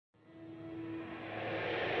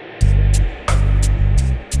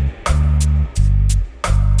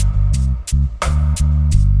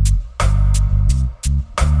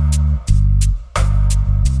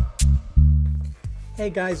Hey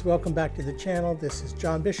guys, welcome back to the channel. This is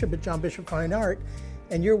John Bishop at John Bishop Fine Art,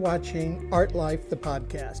 and you're watching Art Life, the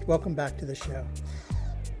podcast. Welcome back to the show.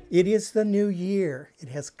 It is the new year. It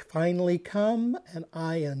has finally come, and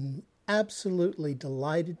I am absolutely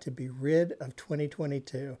delighted to be rid of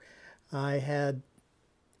 2022. I had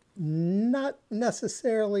not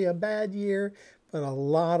necessarily a bad year, but a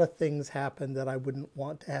lot of things happened that I wouldn't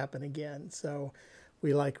want to happen again. So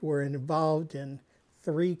we're involved in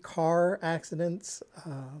 3 car accidents.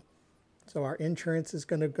 So our insurance is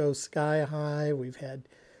going to go sky high. We've had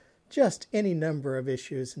just any number of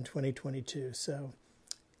issues in 2022. So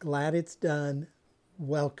glad it's done.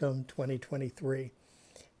 Welcome 2023.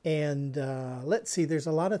 And let's see, there's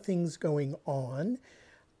a lot of things going on.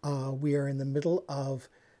 We are in the middle of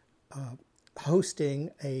hosting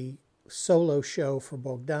a solo show for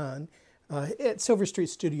Bogdan. At Silver Street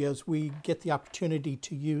Studios, we get the opportunity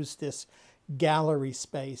to use this gallery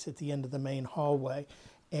space at the end of the main hallway,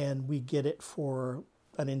 and we get it for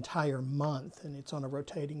an entire month, and it's on a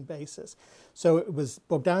rotating basis. So it was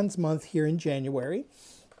Bogdan's month here in January,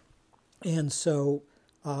 and so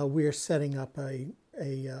we're setting up a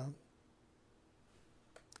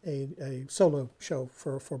solo show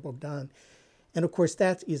for Bogdan. And of course,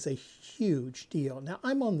 that is a huge deal. Now,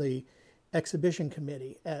 I'm on the exhibition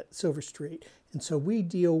committee at Silver Street, and so we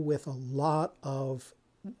deal with a lot of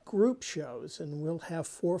group shows, and we'll have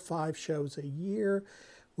 4 or 5 shows a year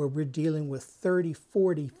where we're dealing with 30,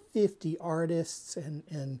 40, 50 artists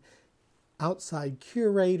and outside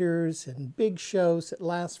curators and big shows that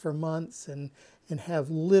last for months and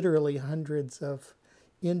have literally hundreds of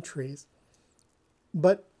entries.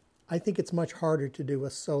 But I think it's much harder to do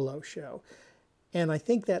a solo show. And I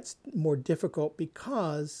think that's more difficult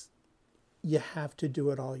because you have to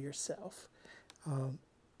do it all yourself.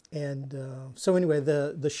 So anyway,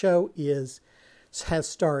 the show has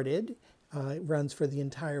started. It runs for the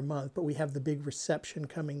entire month, but we have the big reception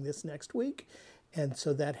coming this next week. And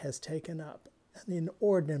so that has taken up an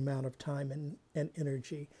inordinate amount of time and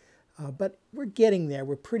energy. But we're getting there.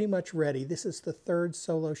 We're pretty much ready. This is the 3rd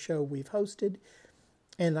solo show we've hosted.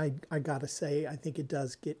 And I got to say, I think it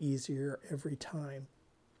does get easier every time,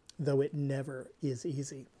 though it never is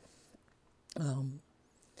easy.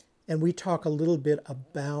 And we talk a little bit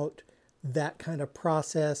about that kind of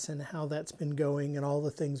process and how that's been going and all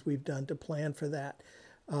the things we've done to plan for that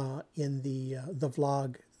in the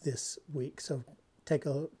vlog this week. So take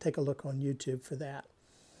a look on YouTube for that.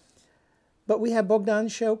 But we have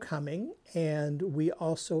Bogdan's show coming, and we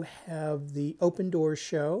also have the Open Doors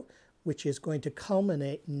show, which is going to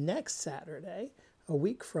culminate next Saturday, a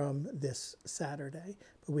week from this Saturday.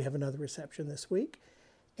 But we have another reception this week.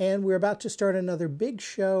 And we're about to start another big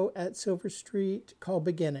show at Silver Street called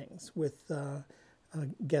Beginnings with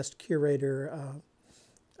guest curator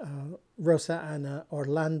Rosa Ana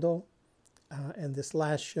Orlando. And this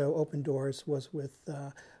last show, Open Doors, was with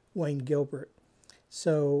Wayne Gilbert.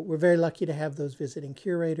 So we're very lucky to have those visiting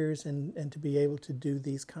curators and to be able to do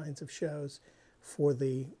these kinds of shows for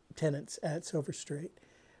the tenants at Silver Street.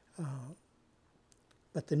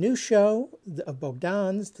 But the new show of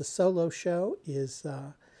Bogdan's, the solo show, is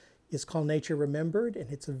called Nature Remembered, and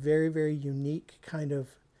it's a very, very unique kind of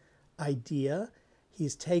idea.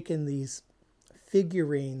 He's taken these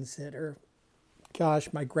figurines that are,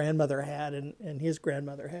 my grandmother had and his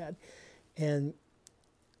grandmother had, and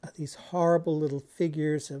these horrible little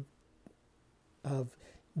figures of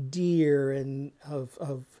deer and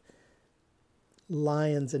of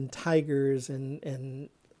lions and tigers and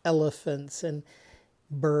elephants and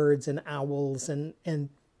birds and owls and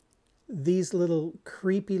these little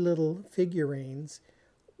creepy little figurines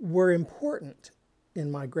were important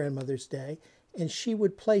in my grandmother's day, and she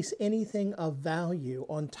would place anything of value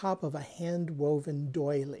on top of a hand-woven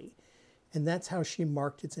doily, and that's how she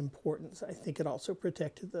marked its importance. I think it also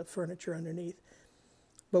protected the furniture underneath.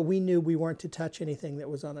 But we knew we weren't to touch anything that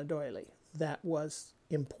was on a doily. That was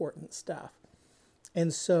important stuff.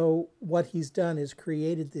 And so what he's done is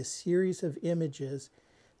created this series of images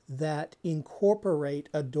that incorporate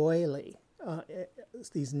a doily,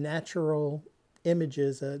 these natural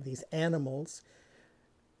images, these animals,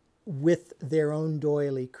 with their own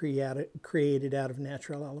doily created out of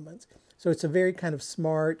natural elements. So it's a very kind of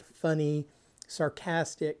smart, funny,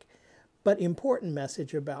 sarcastic, but important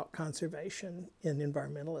message about conservation and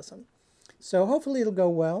environmentalism. So hopefully it'll go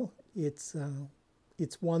well. It's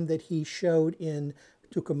one that he showed in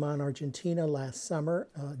Tucumán, Argentina last summer,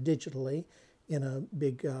 digitally, in a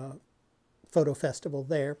big photo festival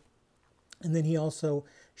there. And then he also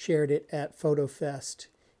shared it at Photo Fest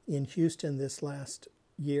in Houston this last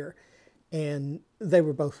year. And they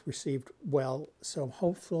were both received well. So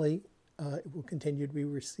hopefully it will continue to be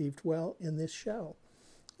received well in this show.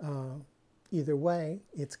 Either way,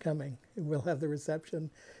 it's coming. We'll have the reception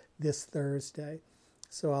this Thursday.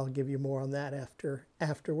 So I'll give you more on that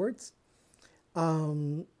afterwards.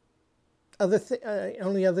 Only other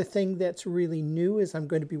thing that's really new is I'm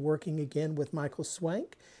going to be working again with Michael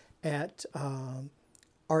Swank at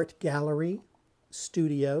Art Gallery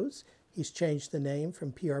Studios. He's changed the name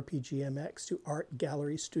from PRPGMX to Art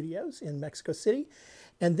Gallery Studios in Mexico City.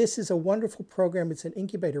 And this is a wonderful program. It's an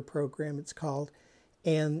incubator program, it's called.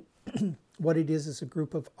 And what it is a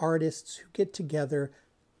group of artists who get together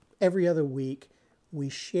every other week. We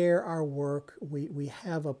share our work. We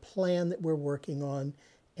have a plan that we're working on,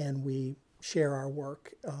 and we share our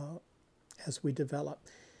work as we develop.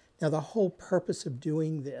 Now, the whole purpose of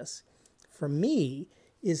doing this, for me,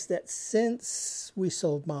 is that since we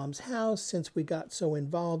sold Mom's house, since we got so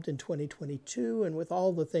involved in 2022, and with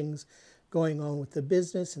all the things going on with the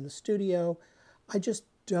business and the studio, I just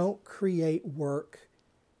don't create work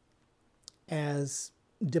as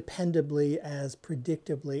dependably, as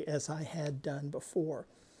predictably as I had done before.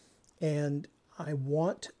 And I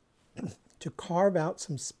want to carve out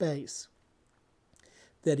some space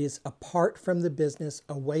that is apart from the business,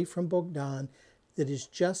 away from Bogdan, that is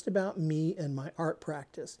just about me and my art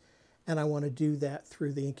practice. And I want to do that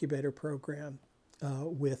through the incubator program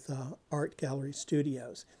with Art Gallery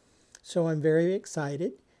Studios. So I'm very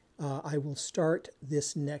excited. I will start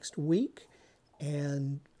this next week.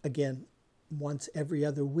 And again, once every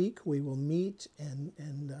other week we will meet,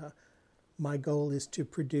 and my goal is to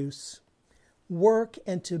produce work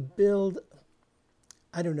and to build,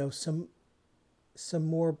 I don't know, some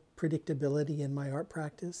more predictability in my art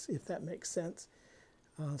practice, if that makes sense.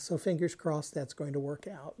 So fingers crossed that's going to work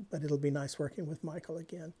out, but it'll be nice working with Michael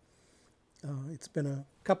again. It's been a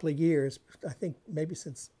couple of years, I think maybe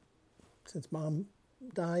since Mom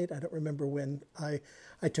died. I don't remember when I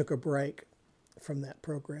took a break from that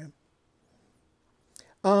program.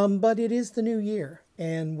 But it is the new year,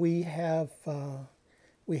 and we have our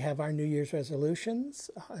New Year's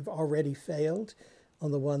resolutions. I've already failed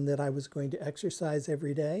on the one that I was going to exercise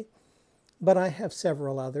every day, but I have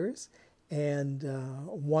several others, and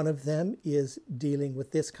one of them is dealing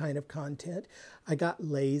with this kind of content. I got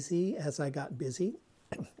lazy as I got busy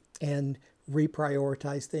and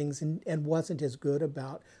reprioritized things and wasn't as good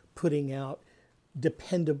about putting out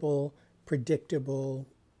dependable, predictable,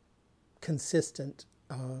 consistent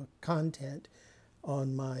content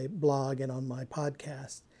on my blog and on my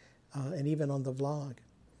podcast and even on the vlog.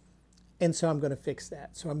 And so I'm going to fix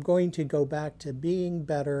that. So I'm going to go back to being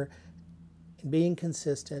better and being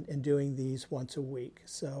consistent and doing these once a week.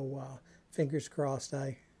 So fingers crossed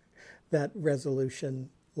that resolution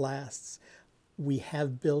lasts. We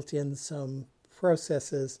have built in some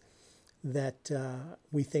processes that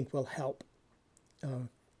we think will help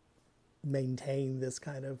maintain this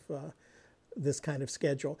kind of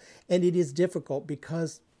schedule. And it is difficult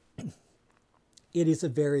because it is a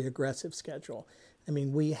very aggressive schedule. I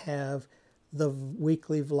mean, we have the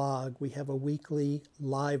weekly vlog. We have a weekly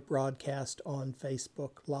live broadcast on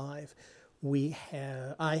Facebook Live.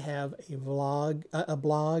 I have a blog,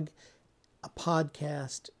 a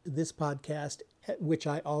podcast, this podcast, which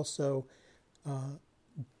I also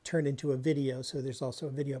turned into a video. So there's also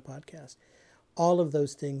a video podcast. All of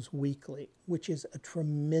those things weekly, which is a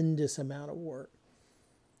tremendous amount of work.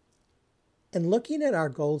 And looking at our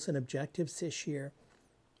goals and objectives this year,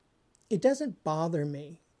 it doesn't bother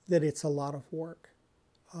me that it's a lot of work.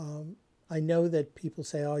 I know that people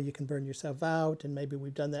say, oh, you can burn yourself out, and maybe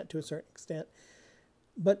we've done that to a certain extent.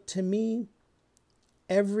 But to me,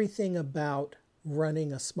 everything about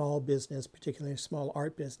running a small business, particularly a small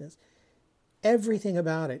art business, everything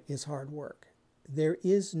about it is hard work. There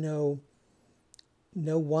is no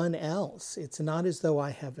one else. It's not as though I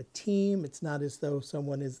have a team. It's not as though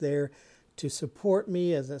someone is there to support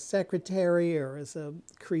me as a secretary or as a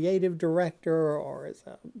creative director or as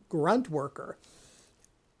a grunt worker.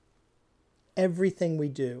 Everything we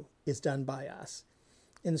do is done by us.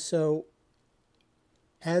 And so,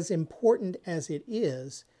 as important as it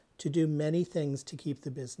is to do many things to keep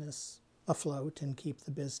the business afloat and keep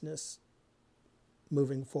the business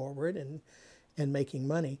moving forward and making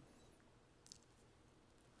money,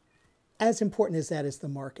 as important as that is the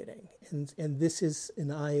marketing. And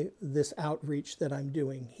this outreach that I'm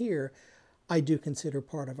doing here, I do consider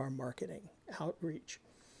part of our marketing outreach.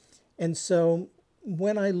 And so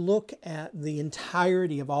when I look at the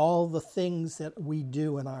entirety of all the things that we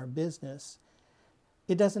do in our business,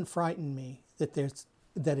 it doesn't frighten me that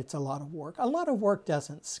it's a lot of work. A lot of work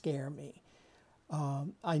doesn't scare me.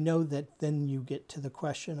 I know that then you get to the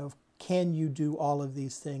question of, can you do all of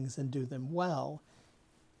these things and do them well?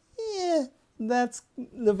 That's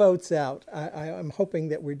the vote's out. I'm hoping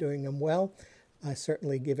that we're doing them well. I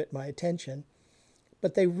certainly give it my attention.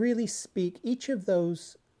 But they really speak, each of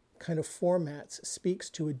those kind of formats speaks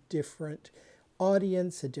to a different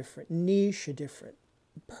audience, a different niche, a different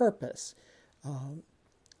purpose.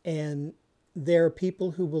 And there are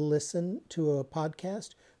people who will listen to a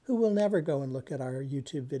podcast who will never go and look at our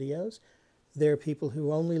YouTube videos. There are people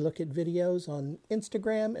who only look at videos on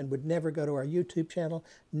Instagram and would never go to our YouTube channel,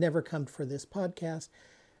 never come for this podcast.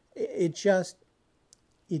 It just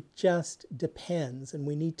depends, and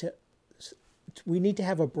we need to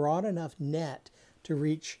have a broad enough net to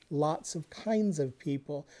reach lots of kinds of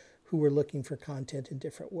people who are looking for content in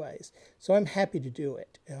different ways. So I'm happy to do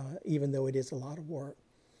it, even though it is a lot of work.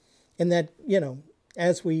 And that,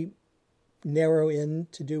 as we narrow in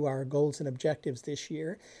to do our goals and objectives this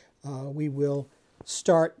year, we will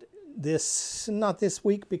start this, not this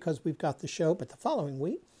week because we've got the show, but the following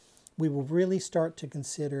week, we will really start to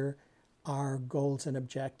consider our goals and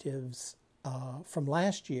objectives from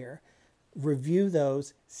last year, review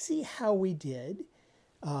those, see how we did,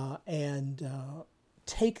 and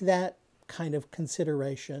take that kind of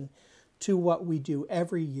consideration to what we do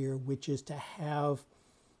every year, which is to have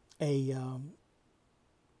a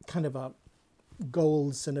kind of a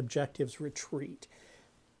goals and objectives retreat.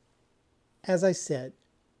 As I said,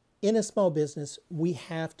 in a small business, we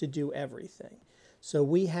have to do everything. So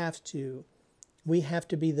we have to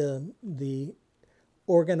be the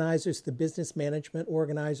organizers, the business management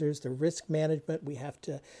organizers, the risk management. We have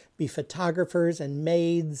to be photographers and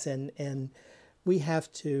maids, and we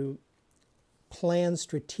have to plan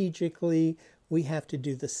strategically. We have to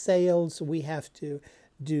do the sales. We have to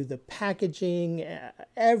do the packaging,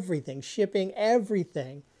 everything, shipping,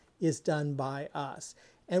 everything is done by us.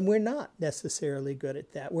 And we're not necessarily good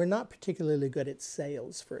at that. We're not particularly good at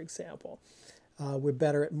sales, for example. We're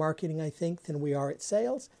better at marketing, I think, than we are at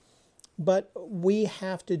sales. But we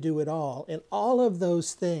have to do it all. And all of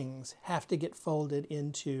those things have to get folded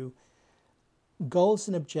into goals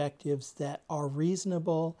and objectives that are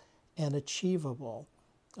reasonable and achievable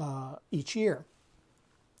each year.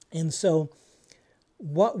 And so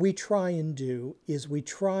what we try and do is we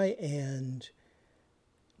try and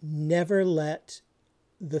never let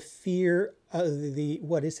the fear, the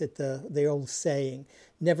old saying,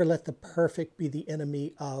 never let the perfect be the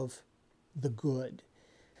enemy of the good.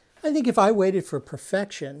 I think if I waited for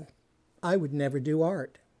perfection, I would never do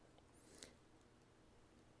art.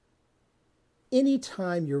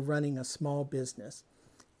 Anytime you're running a small business,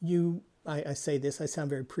 I say this, I sound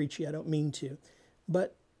very preachy, I don't mean to,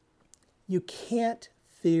 but you can't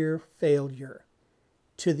fear failure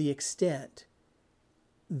to the extent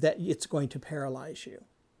that it's going to paralyze you.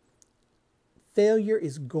 Failure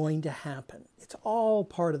is going to happen. It's all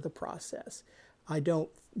part of the process. I don't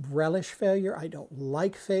relish failure. I don't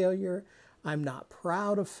like failure. I'm not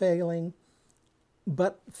proud of failing.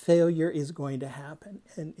 But failure is going to happen.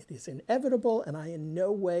 And it is inevitable, and I in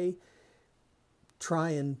no way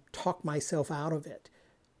try and talk myself out of it.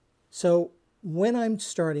 So when I'm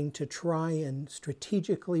starting to try and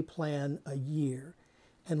strategically plan a year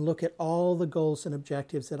and look at all the goals and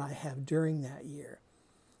objectives that I have during that year,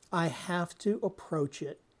 I have to approach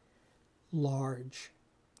it large.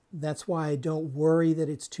 That's why I don't worry that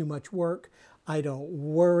it's too much work. I don't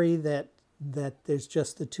worry that there's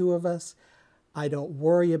just the two of us. I don't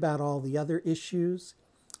worry about all the other issues.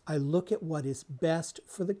 I look at what is best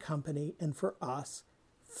for the company and for us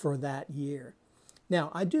for that year.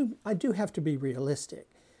 Now, I do have to be realistic.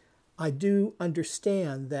 I do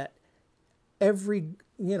understand that a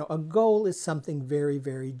goal is something very,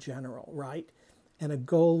 very general, right? And a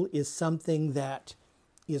goal is something that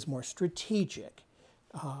is more strategic.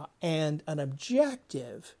 And an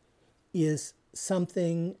objective is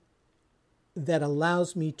something that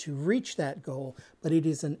allows me to reach that goal, but it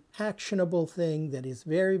is an actionable thing that is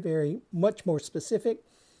very, very much more specific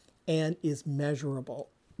and is measurable,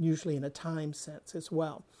 usually in a time sense as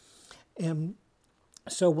well. And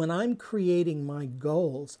so when I'm creating my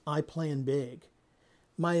goals, I plan big.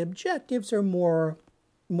 My objectives are more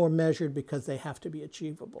measured because they have to be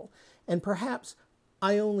achievable. And perhaps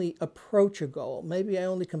I only approach a goal. Maybe I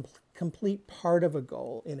only complete part of a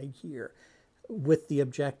goal in a year with the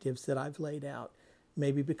objectives that I've laid out.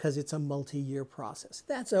 Maybe because it's a multi-year process.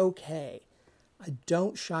 That's okay. I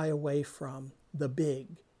don't shy away from the big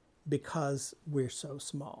because we're so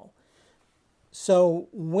small. So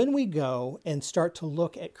when we go and start to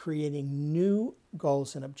look at creating new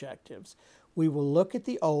goals and objectives, we will look at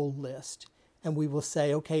the old list and we will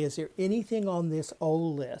say, okay, is there anything on this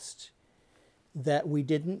old list that we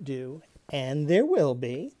didn't do, and there will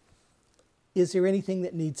be. Is there anything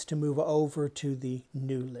that needs to move over to the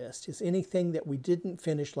new list? Is anything that we didn't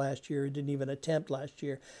finish last year, didn't even attempt last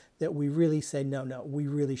year, that we really say, no, we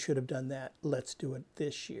really should have done that. Let's do it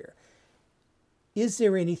this year. Is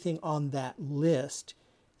there anything on that list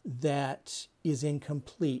that is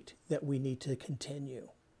incomplete that we need to continue?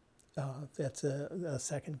 That's a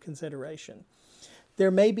second consideration.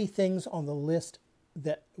 There may be things on the list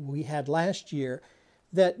that we had last year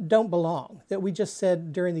that don't belong, that we just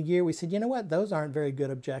said during the year, we said, you know what, those aren't very good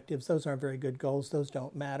objectives, those aren't very good goals, those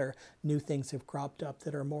don't matter. New things have cropped up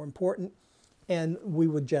that are more important, and we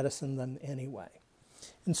would jettison them anyway.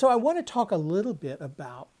 And so I want to talk a little bit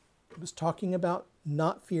about, I was talking about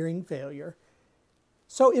not fearing failure.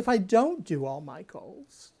 So if I don't do all my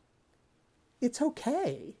goals, it's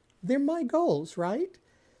okay. They're my goals, right?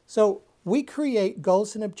 So we create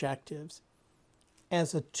goals and objectives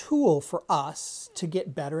as a tool for us to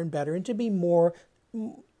get better and better and to be more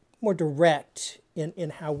direct in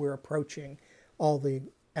how we're approaching all the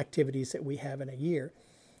activities that we have in a year.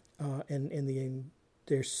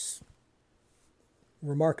 They're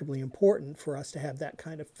remarkably important for us to have that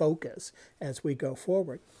kind of focus as we go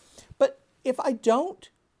forward. But if I don't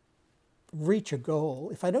reach a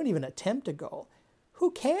goal, if I don't even attempt a goal,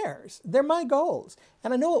 who cares? They're my goals.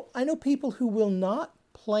 And I know people who will not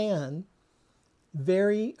plan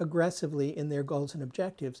very aggressively in their goals and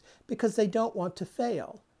objectives because they don't want to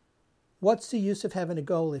fail. What's the use of having a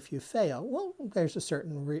goal if you fail? Well, there's a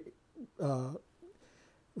certain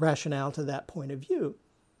rationale to that point of view.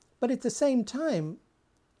 But at the same time,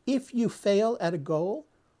 if you fail at a goal,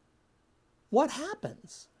 what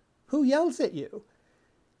happens? Who yells at you?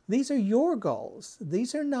 These are your goals.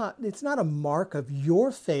 It's not a mark of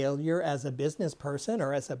your failure as a business person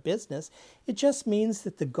or as a business. It just means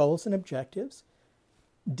that the goals and objectives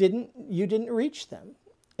you didn't reach them.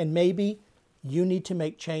 And maybe you need to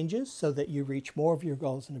make changes so that you reach more of your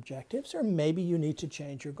goals and objectives, or maybe you need to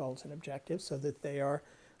change your goals and objectives so that they are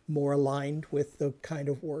more aligned with the kind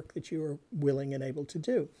of work that you are willing and able to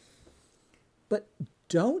do. But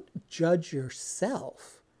don't judge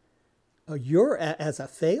yourself as a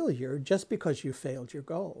failure just because you failed your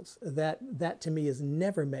goals. That to me has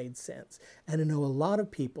never made sense. And I know a lot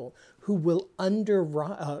of people who will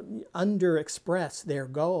under-express their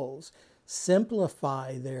goals,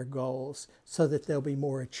 simplify their goals so that they'll be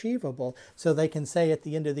more achievable, so they can say at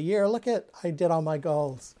the end of the year, look I did all my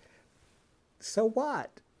goals. So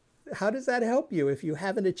what? How does that help you if you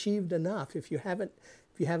haven't achieved enough, if you haven't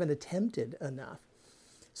attempted enough?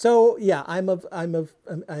 So yeah, I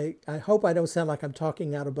hope I don't sound like I'm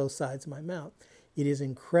talking out of both sides of my mouth. It is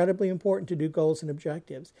incredibly important to do goals and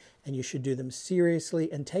objectives, and you should do them seriously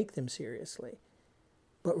and take them seriously.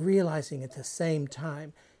 But realizing at the same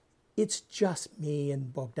time, it's just me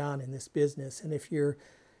and Bogdan in this business, and if you're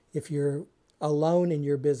alone in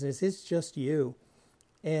your business, it's just you.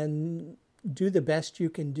 And do the best you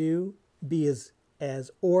can do. Be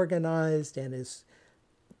as organized and as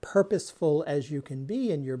purposeful as you can be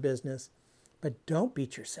in your business, but don't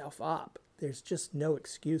beat yourself up. There's just no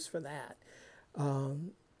excuse for that.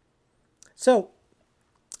 So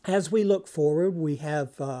as we look forward, we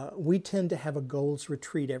tend to have a goals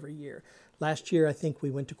retreat every year. Last year, I think we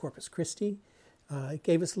went to Corpus Christi. It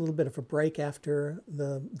gave us a little bit of a break after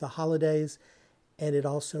the holidays, and it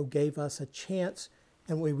also gave us a chance,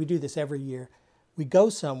 and we do this every year, we go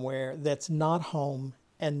somewhere that's not home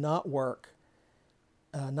and not work,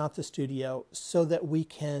 not the studio, so that we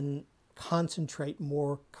can concentrate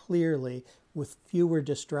more clearly with fewer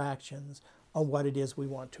distractions on what it is we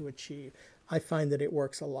want to achieve. I find that it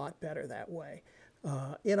works a lot better that way.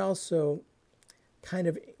 It also kind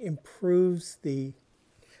of improves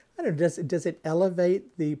does it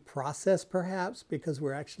elevate the process perhaps because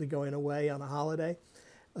we're actually going away on a holiday?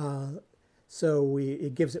 So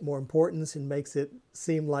it gives it more importance and makes it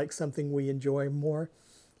seem like something we enjoy more.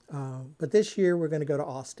 But this year we're going to go to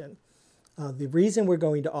Austin. The reason we're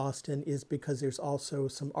going to Austin is because there's also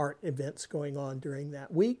some art events going on during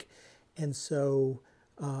that week. And so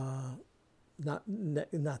not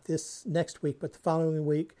this next week, but the following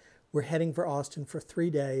week, we're heading for Austin for 3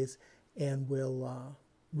 days, and we'll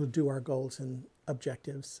do our goals and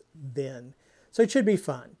objectives then. So it should be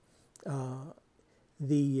fun.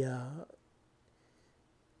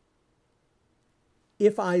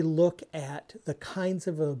 If I look at the kinds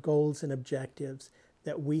of goals and objectives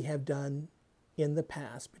that we have done in the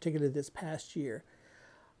past, particularly this past year,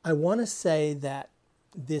 I want to say that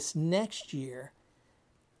this next year,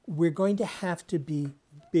 we're going to have to be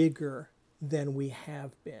bigger than we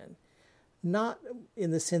have been. Not in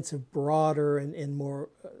the sense of broader and more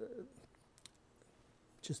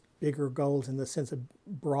just bigger goals in the sense of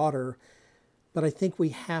broader, but I think we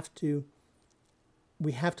have to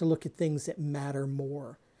look at things that matter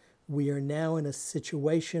more. We are now in a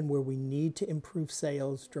situation where we need to improve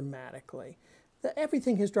sales dramatically.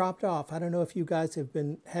 Everything has dropped off. I don't know if you guys have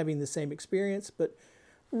been having the same experience, but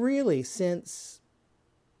really since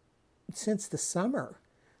the summer,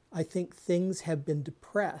 I think things have been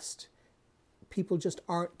depressed. People just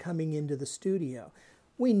aren't coming into the studio.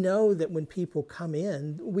 We know that when people come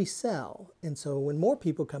in, we sell. And so when more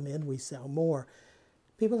people come in, we sell more.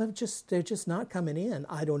 People they're just not coming in.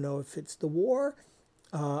 I don't know if it's the war.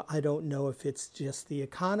 I don't know if it's just the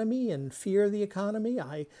economy and fear of the economy.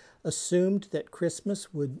 I assumed that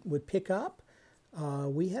Christmas would pick up.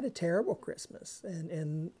 We had a terrible Christmas,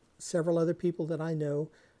 and several other people that I know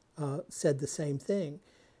said the same thing.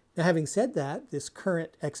 Now, having said that, this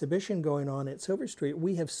current exhibition going on at Silver Street,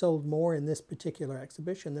 we have sold more in this particular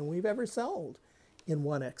exhibition than we've ever sold in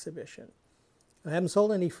one exhibition. I haven't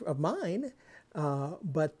sold any of mine,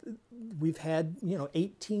 but we've had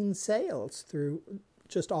 18 sales through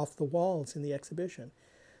just off the walls in the exhibition.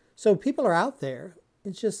 So people are out there.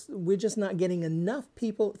 We're just not getting enough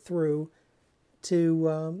people through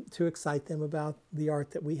to excite them about the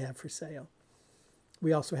art that we have for sale.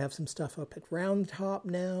 We also have some stuff up at Round Top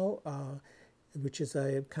now, which is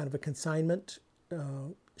a kind of a consignment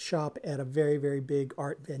shop at a very, very big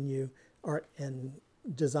art and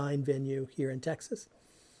design venue here in Texas.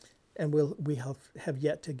 And we have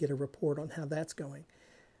yet to get a report on how that's going.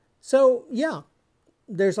 So, yeah,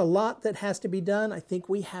 there's a lot that has to be done. I think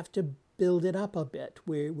we have to build it up a bit.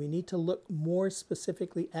 We need to look more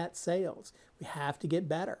specifically at sales. We have to get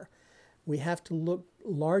better. We have to look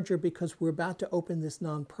larger because we're about to open this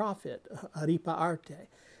nonprofit, Aripa Arte.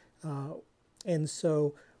 And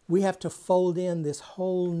so we have to fold in this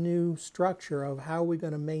whole new structure of how we're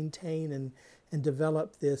going to maintain and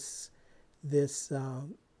develop this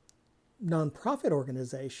nonprofit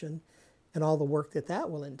organization and all the work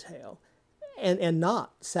that will entail, and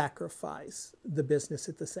not sacrifice the business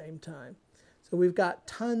at the same time. So we've got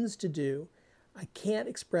tons to do. I can't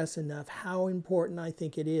express enough how important I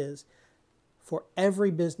think it is for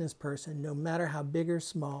every business person, no matter how big or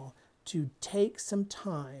small, to take some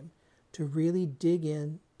time to really dig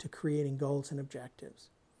in to creating goals and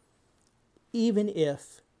objectives. Even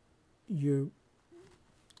if you're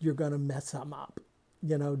going to mess them up,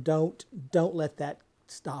 don't let that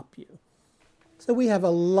stop you. So we have a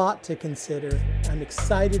lot to consider. I'm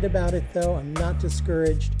excited about it, though. I'm not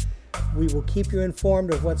discouraged. We will keep you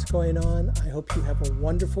informed of what's going on. I hope you have a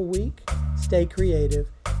wonderful week. Stay creative,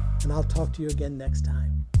 and I'll talk to you again next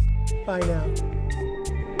time. Bye now.